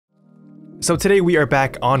So today we are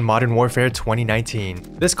back on Modern Warfare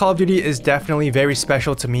 2019. This Call of Duty is definitely very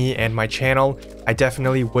special to me and my channel. I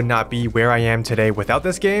definitely would not be where I am today without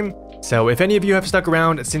this game. So if any of you have stuck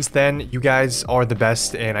around since then, you guys are the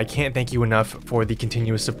best and I can't thank you enough for the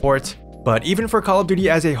continuous support. But even for Call of Duty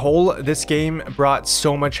as a whole, this game brought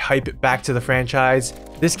so much hype back to the franchise.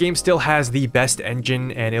 This game still has the best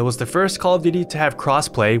engine and it was the first Call of Duty to have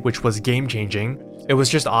crossplay, which was game-changing. It was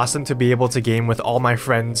just awesome to be able to game with all my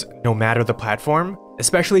friends no matter the platform.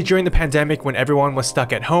 Especially during the pandemic when everyone was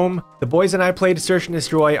stuck at home. The boys and I played Search and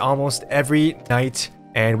Destroy almost every night,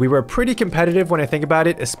 and we were pretty competitive when I think about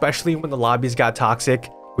it, especially when the lobbies got toxic.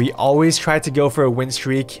 We always tried to go for a win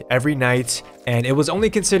streak every night, and it was only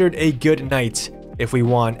considered a good night if we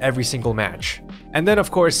won every single match. And then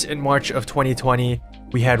of course in March of 2020,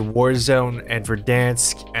 we had Warzone and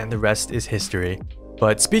Verdansk, and the rest is history.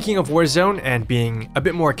 But speaking of Warzone and being a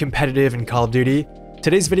bit more competitive in Call of Duty,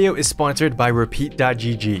 today's video is sponsored by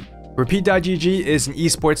Repeat.gg. Repeat.gg is an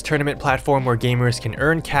esports tournament platform where gamers can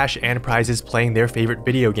earn cash and prizes playing their favorite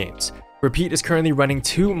video games. Repeat is currently running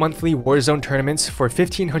 2 monthly Warzone tournaments for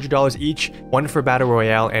 $1,500 each, one for Battle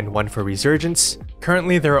Royale and one for Resurgence.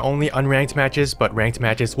 Currently there are only unranked matches, but ranked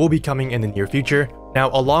matches will be coming in the near future. Now,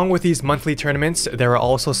 along with these monthly tournaments, there are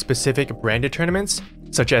also specific branded tournaments,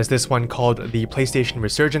 such as this one called the PlayStation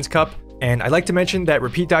Resurgence Cup. And I'd like to mention that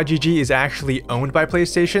Repeat.gg is actually owned by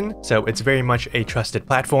PlayStation, so it's very much a trusted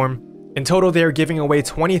platform. In total, they are giving away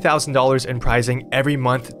 $20,000 in prizing every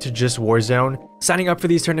month to just Warzone. Signing up for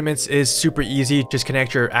these tournaments is super easy. Just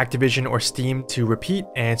connect your Activision or Steam to Repeat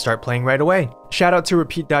and start playing right away. Shout out to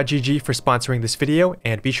Repeat.gg for sponsoring this video,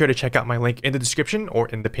 and be sure to check out my link in the description or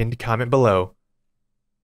in the pinned comment below.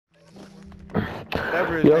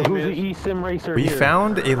 Yo, who's the eSIM racer We here?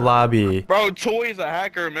 found a lobby. Bro, Toy's a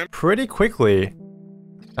hacker, man. Pretty quickly.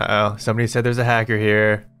 Uh-oh, somebody said there's a hacker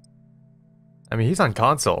here. I mean, he's on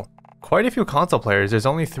console. Quite a few console players. There's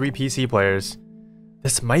only 3 PC players.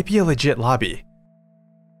 This might be a legit lobby.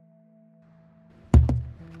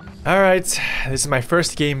 Alright, this is my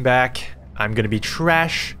first game back. I'm gonna be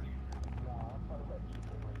trash.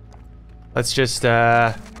 Let's just,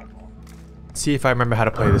 see if I remember how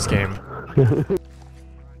to play this game.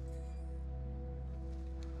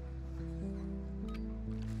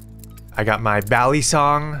 I got my Bally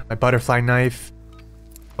song, my butterfly knife,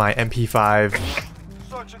 my MP5,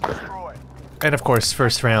 and of course,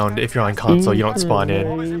 first round, if you're on console, you don't spawn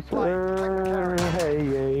in.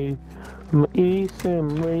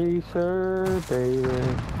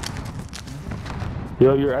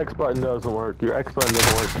 Yo, your X button doesn't work. Your X button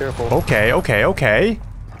doesn't work. Careful. Okay, okay, okay.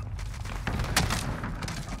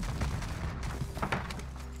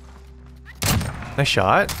 Nice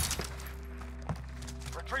shot.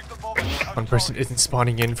 One person isn't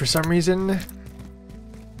spawning in for some reason.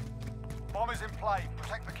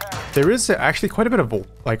 There is actually quite a bit of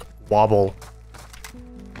like wobble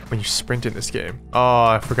when you sprint in this game. Oh,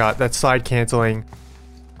 I forgot. That's slide canceling.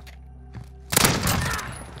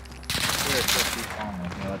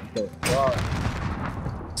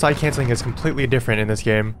 Slide canceling is completely different in this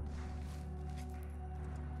game.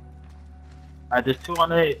 There's 2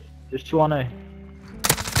 on A. There's 2 on A.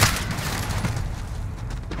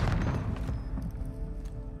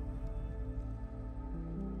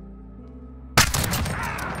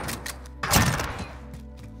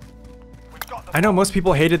 I know most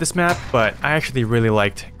people hated this map, but I actually really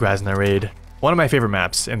liked Grozny Raid. One of my favorite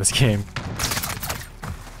maps in this game.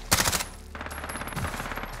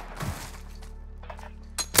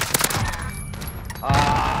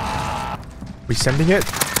 We sending it?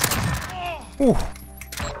 Ooh.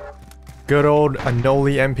 Good old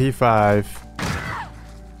Anoli MP5.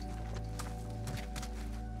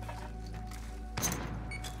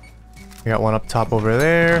 We got one up top over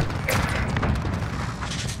there.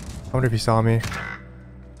 I wonder if he saw me.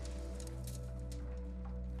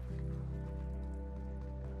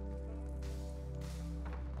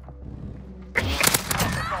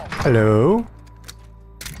 Hello?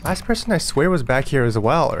 Last person I swear was back here as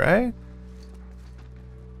well, right?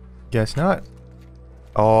 Guess not.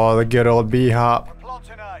 Oh, the good old B-hop.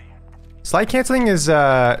 Slide canceling is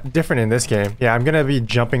different in this game. Yeah, I'm gonna be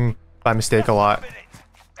jumping by mistake a lot.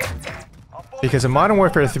 Because in Modern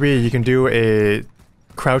Warfare 3, you can do a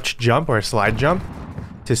crouch jump or a slide jump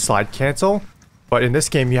to slide cancel, but in this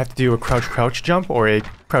game you have to do a crouch jump or a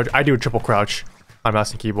crouch. I do a triple crouch on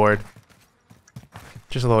mouse and keyboard,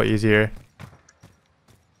 just a little easier.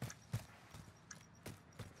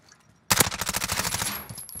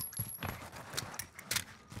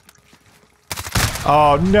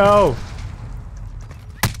 Oh no,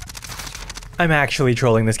 I'm actually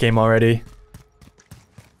trolling this game already.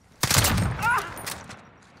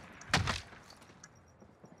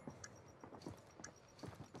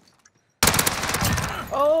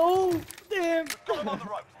 Oh, damn. Got him on the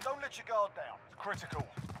rope. Don't let your guard down. It's critical.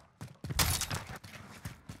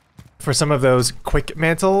 For some of those quick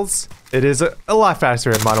mantles, it is a lot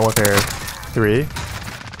faster in Modern Warfare 3.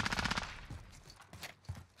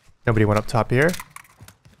 Nobody went up top here.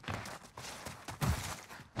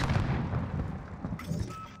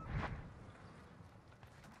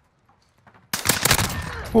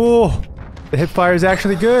 Oh, the hip fire is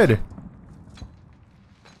actually good.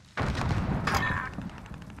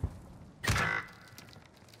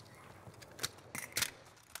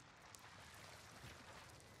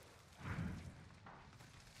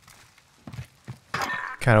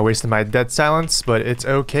 Kind of wasted my dead silence, but it's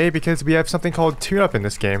okay because we have something called tune-up in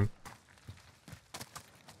this game.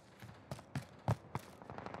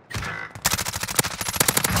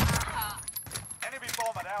 Enemy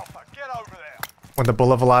bomb at Alpha. Get over there. When the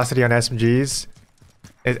bullet velocity on SMGs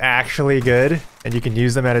is actually good and you can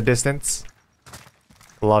use them at a distance.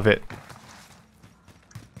 Love it.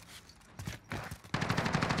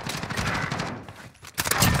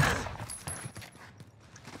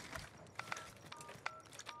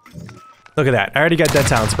 Look at that. I already got dead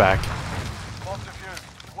silence back.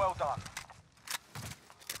 Well done.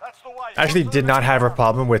 That's the way. I actually did not have a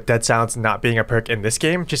problem with dead silence not being a perk in this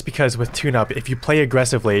game, just because with tune-up, if you play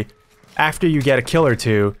aggressively, after you get a kill or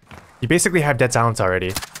two, you basically have dead silence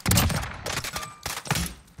already.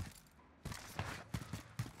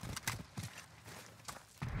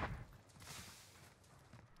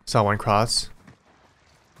 Saw one cross.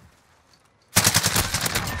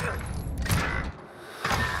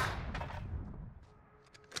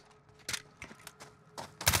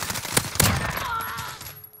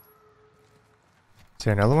 Is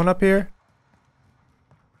there another one up here?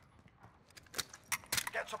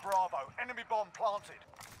 Get to Bravo. Enemy bomb planted.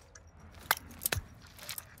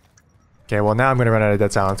 Okay, well now I'm gonna run out of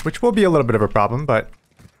dead silence, which will be a little bit of a problem, but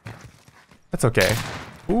that's okay.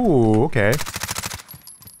 Ooh, okay.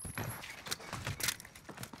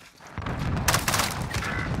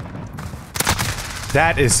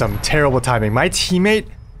 That is some terrible timing. My teammate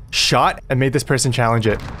shot and made this person challenge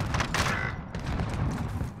it.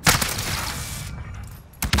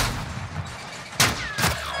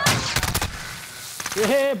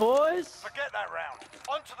 Yeah, boys. Forget that round.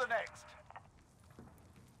 On to the next.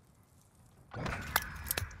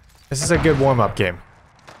 This is a good warm-up game.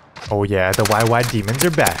 Oh yeah, the YY demons are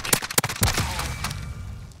back.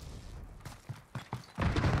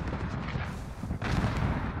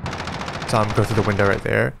 Saw him go through the window right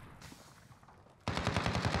there.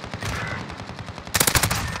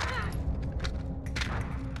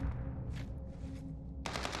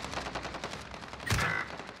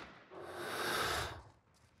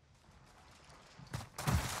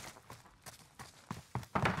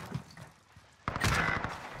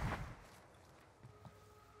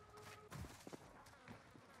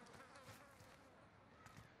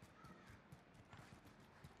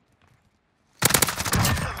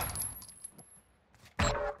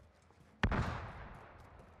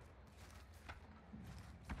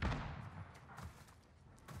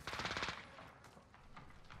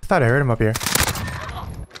 I thought I heard him up here.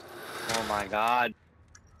 Oh my god.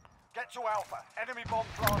 Get to Alpha. Enemy bomb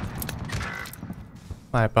planted.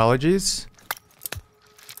 My apologies.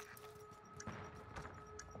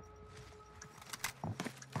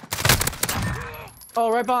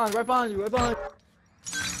 Oh, right behind you, right behind.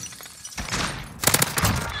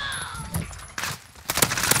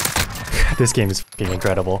 This game is fucking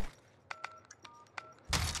incredible.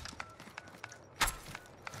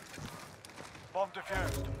 Bomb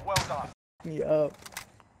defused. Well done. Me up.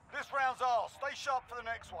 This round's ours. Stay sharp for the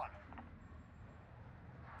next one.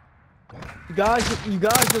 You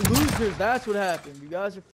guys are losers. That's what happened. You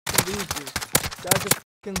guys are fucking losers. You guys are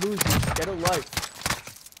fucking losers. Get a life.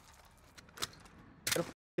 Get a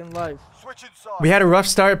fucking life. Switch inside. We had a rough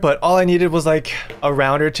start, but all I needed was like a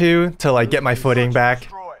round or two to like get my footing back.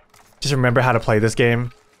 Just remember how to play this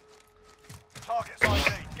game.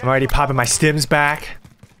 I'm already popping my stims back.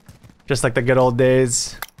 Just like the good old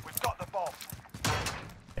days. We've got the bomb.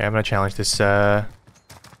 Yeah, I'm gonna challenge this right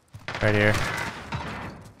here.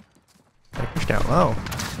 I push down low.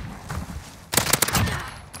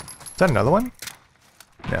 Is that another one?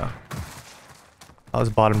 No. That was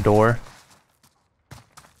bottom door.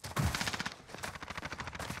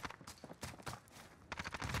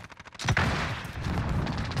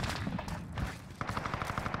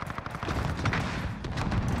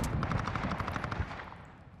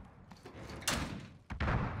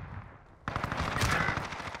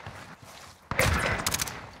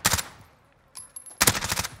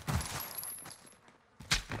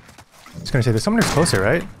 I was gonna say, there's someone who's closer,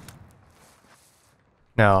 right?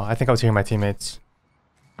 No, I think I was hearing my teammates.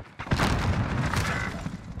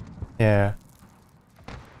 Yeah.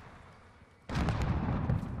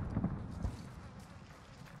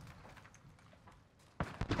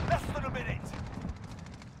 Less than a minute.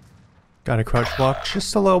 Gotta crouch walk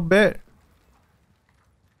just a little bit.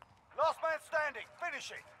 Last man standing.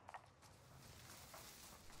 Finish it.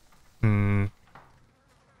 Hmm.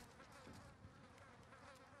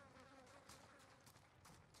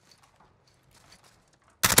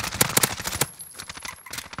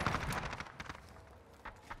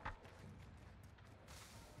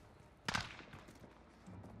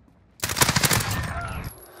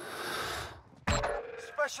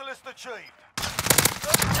 Specialist achieved.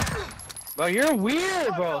 Bro, you're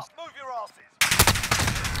weird, bro. Move your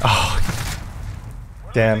asses. Oh,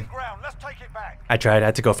 We're damn. losing ground. Let's take it back. I tried. I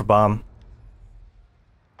had to go for bomb.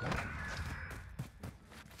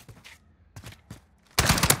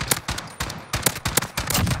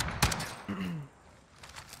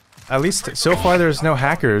 At least so far there's no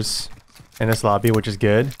hackers in this lobby, which is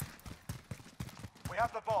good. We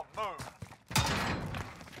have the bomb. Move.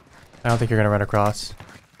 I don't think you're gonna run across.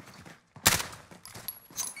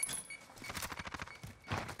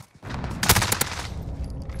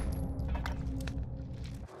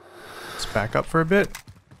 Let's back up for a bit.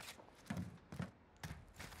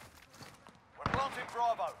 We're planting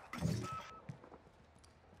Bravo.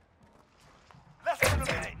 Less than a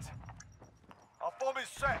minute. Our bomb is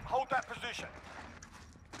set. Hold that position.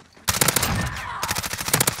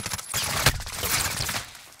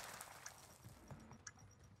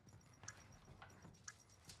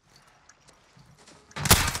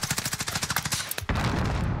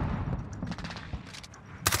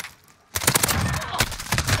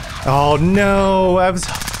 Oh no! I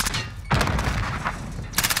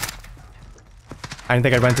didn't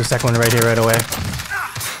think I'd run through second one right here right away.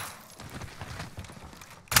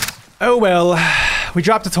 Oh well, we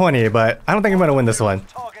dropped to 20, but I don't think I'm gonna win this one.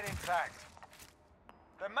 Target intact.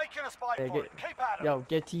 They're making us fight Hey, for it. Keep at 'em. Yo,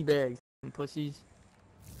 get teabags, pussies.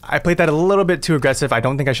 I played that a little bit too aggressive. I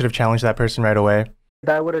don't think I should have challenged that person right away.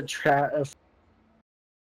 That would have Search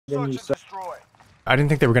and destroy. I didn't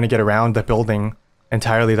think they were gonna get around the building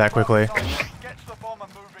entirely that quickly. Get to the bomb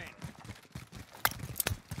and move in.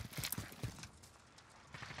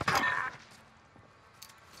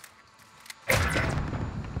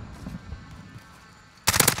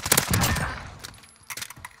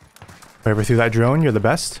 Whoever threw that drone, you're the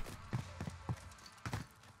best.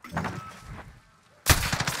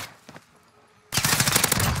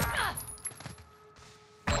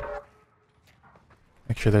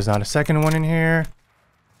 Make sure there's not a second one in here.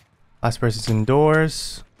 Last person's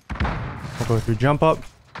indoors. We'll go through jump up.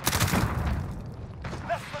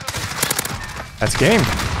 That's game.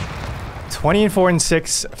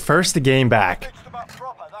 20-4-6, first game back. Fixed them up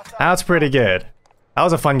proper. That's That's pretty good. That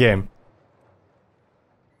was a fun game.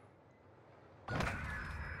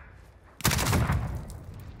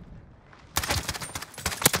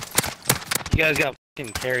 You guys got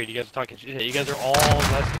fucking carried. You guys are talking shit. You guys are all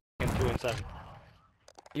less than 2 and 7.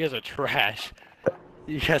 You guys are trash.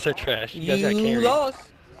 You guys are trash. You guys got carried. Lost.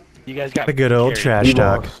 You guys got The good old carried.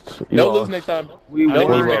 trash talk. Don't lose next time. We Don't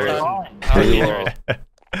won lose next next time. time. Don't lose next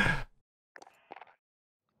time.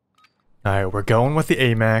 Alright, we're going with the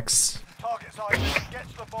AMAX. Target's ID. Get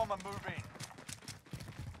to the bomb and move in.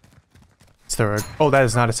 Is there a... Oh, that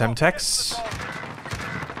is not a Semtex.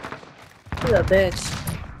 Look at that bitch.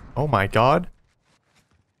 Oh my god.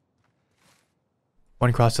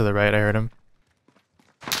 One cross to the right, I heard him.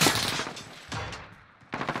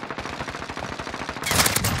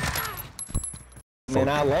 Man,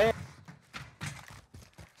 I land.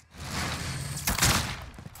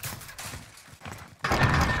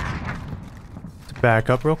 Back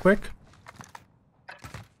up real quick.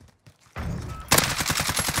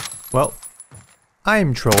 Well,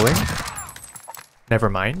 I'm trolling. Never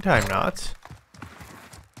mind, I'm not.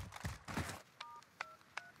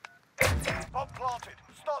 Bomb planted.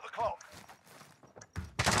 Start the clock.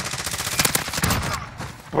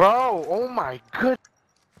 Bro, oh my good.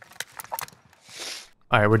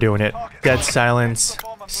 Alright, we're doing it. Dead silence.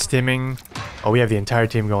 Stimming. Oh, we have the entire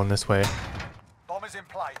team going this way. Bomb is in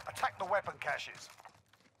play. Attack the weapon caches.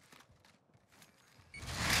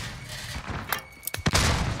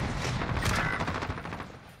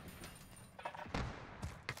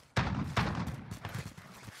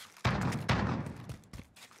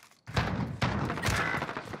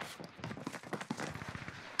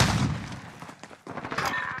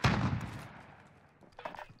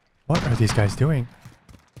 What are these guys doing?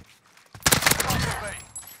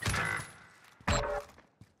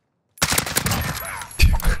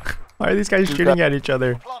 Why are these guys shooting at each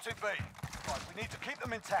other? Planting B. Right, we need to keep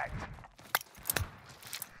them intact.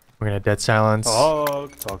 We're gonna dead silence.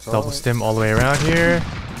 Talk. Double stim all the way around here.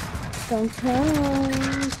 Don't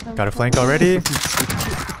come. Got a flank already.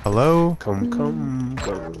 Hello. Come.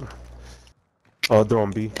 Oh, they're on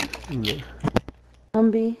B.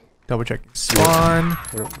 Zombie. Double check spawn.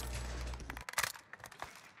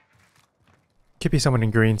 Could be someone in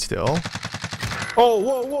green still. Oh,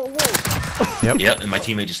 whoa. Yep. Yep, and my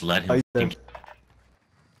teammate just led him. I'm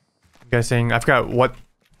guessing I forgot what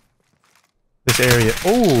this area.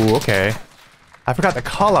 Oh, okay. I forgot the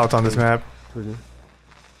callouts on this map.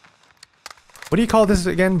 What do you call this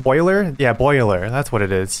again? Boiler? Yeah, boiler. That's what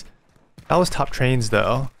it is. That was top trains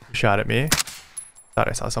though. Who shot at me? Thought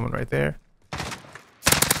I saw someone right there.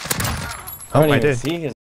 Oh, I did. See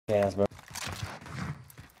his ass, bro.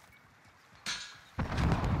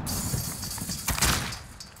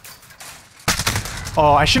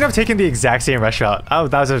 Oh, I shouldn't have taken the exact same rush route. Oh,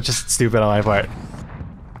 that was just stupid on my part.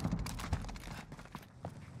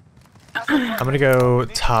 I'm gonna go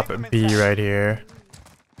top B right here.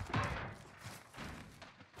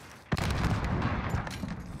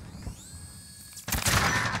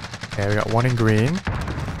 Okay, we got one in green.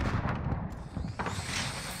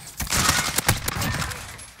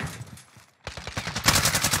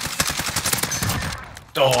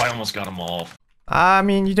 Oh, I almost got them all. I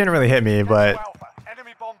mean, you didn't really hit me, but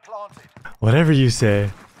Enemy bomb planted. whatever you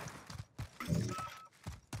say.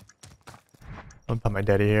 I'll put my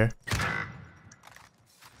daddy here.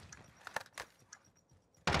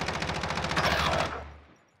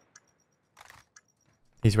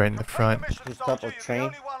 He's right in the front. Mission Just double soldier, you're the train.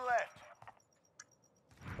 only one left.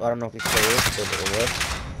 Well, I don't know if he still is, but it was.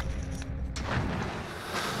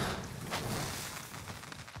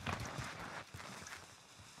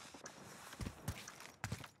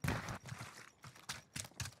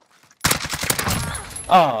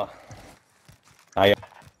 Oh. I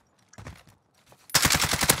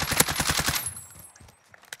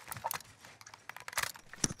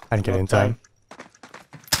didn't get it in time.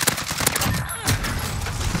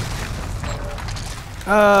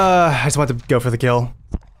 I just want to go for the kill.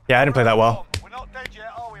 Yeah, I didn't play that well. We're not dead yet,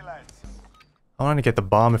 are we, lads? I want to get the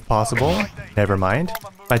bomb if possible. Never mind.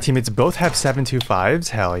 My teammates both have 725s.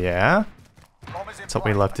 Hell yeah. Bomb is in That's what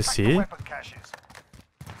we play. love to Attack the see. weapon caches.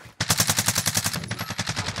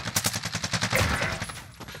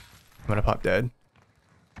 I'm gonna pop dead.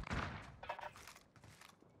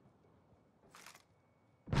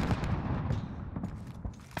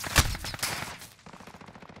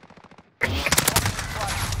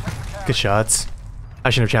 Good shots. I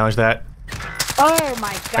shouldn't have challenged that. Oh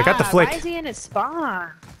my god. I got the flick. Why is he in his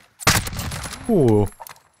spawn? Ooh.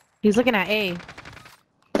 He's looking at A.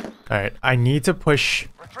 Alright, I need to push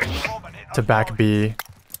Retrieve the bomb and hit to those back targets. B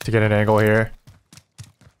to get an angle here.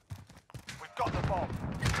 We've got the bomb.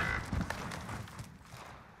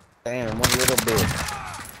 damn one little bit.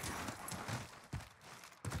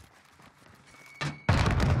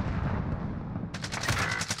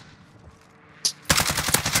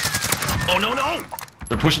 Oh, no!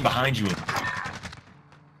 They're pushing behind you.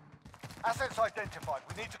 Assets identified.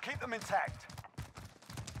 We need to keep them intact.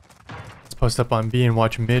 Let's post up on B and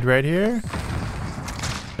watch mid right here.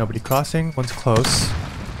 Nobody crossing. One's close.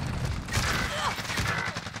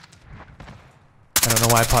 I don't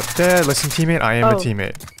know why I popped dead. Listen, teammate, I am a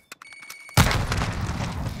teammate.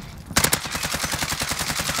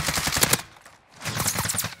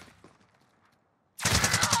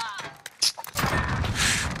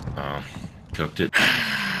 Oh, cooked it.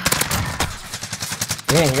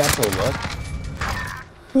 Man, he got so lucky.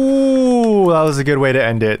 Ooh, that was a good way to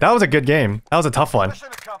end it. That was a good game. That was a tough one. Mission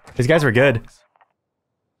accomplished. These guys were good.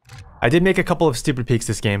 I did make a couple of stupid peaks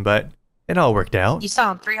this game, but it all worked out. You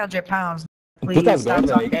sound 300 pounds. Tú Please estás stop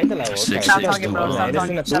gordo, talking. cállate la boca. Six, Stop six, talking, bro. two, Stop one.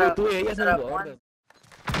 talking. Eres Shut una- up. tú y ella Shut son up. gordas.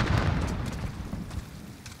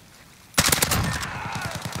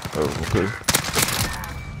 Oh, okay.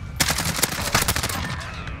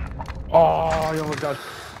 Oh, you almost got.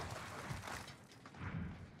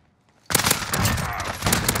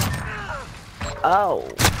 Oh.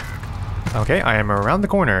 Okay, I am around the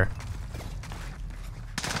corner.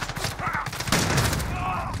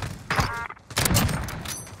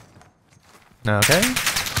 Okay.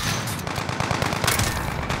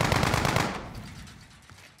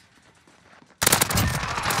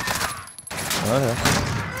 Okay.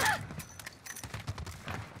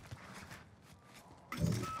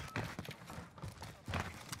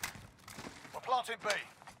 We're planting B.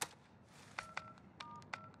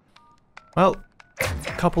 Well, a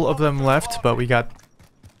couple of them left, but we got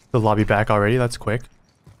the lobby back already. That's quick.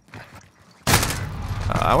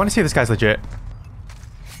 I want to see if this guy's legit.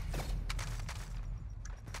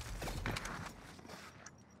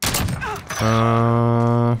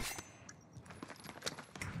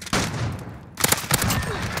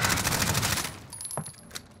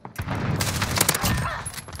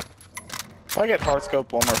 If I get hard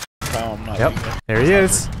scope one more time, I'm not Yep, leaving. there he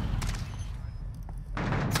is.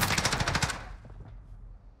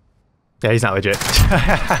 Yeah, he's not legit.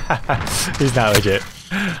 He's not legit.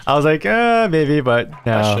 I was like, maybe, but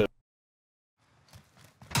no.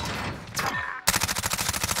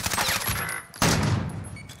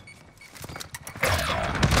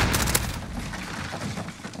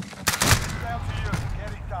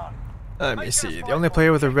 Let me see. The only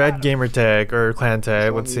player with a red gamer tag or clan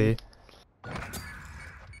tag. Let's see.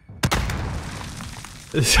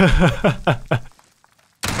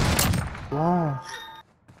 Wow.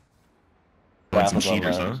 Want some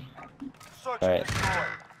cheaters, huh? Alright.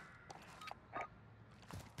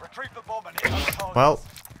 Retrieve the bomb and hit the target. Well,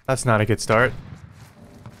 that's not a good start.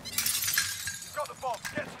 You've got the bomb.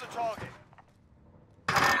 Get to the target.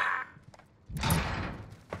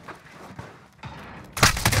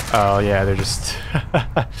 Oh yeah, they're just.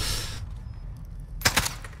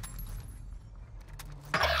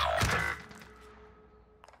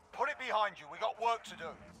 Put it behind you. We got work to do.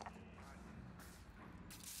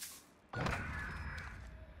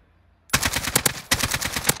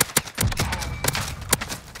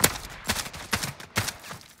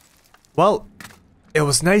 Well, it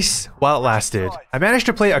was nice while it lasted. I managed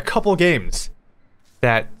to play a couple games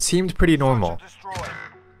that seemed pretty normal,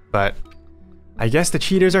 but I guess the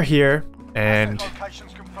cheaters are here, and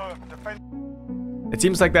Locations confirmed. Defend. it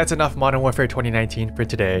seems like that's enough Modern Warfare 2019 for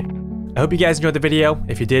today. I hope you guys enjoyed the video.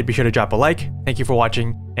 If you did, be sure to drop a like. Thank you for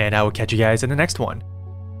watching, and I will catch you guys in the next one.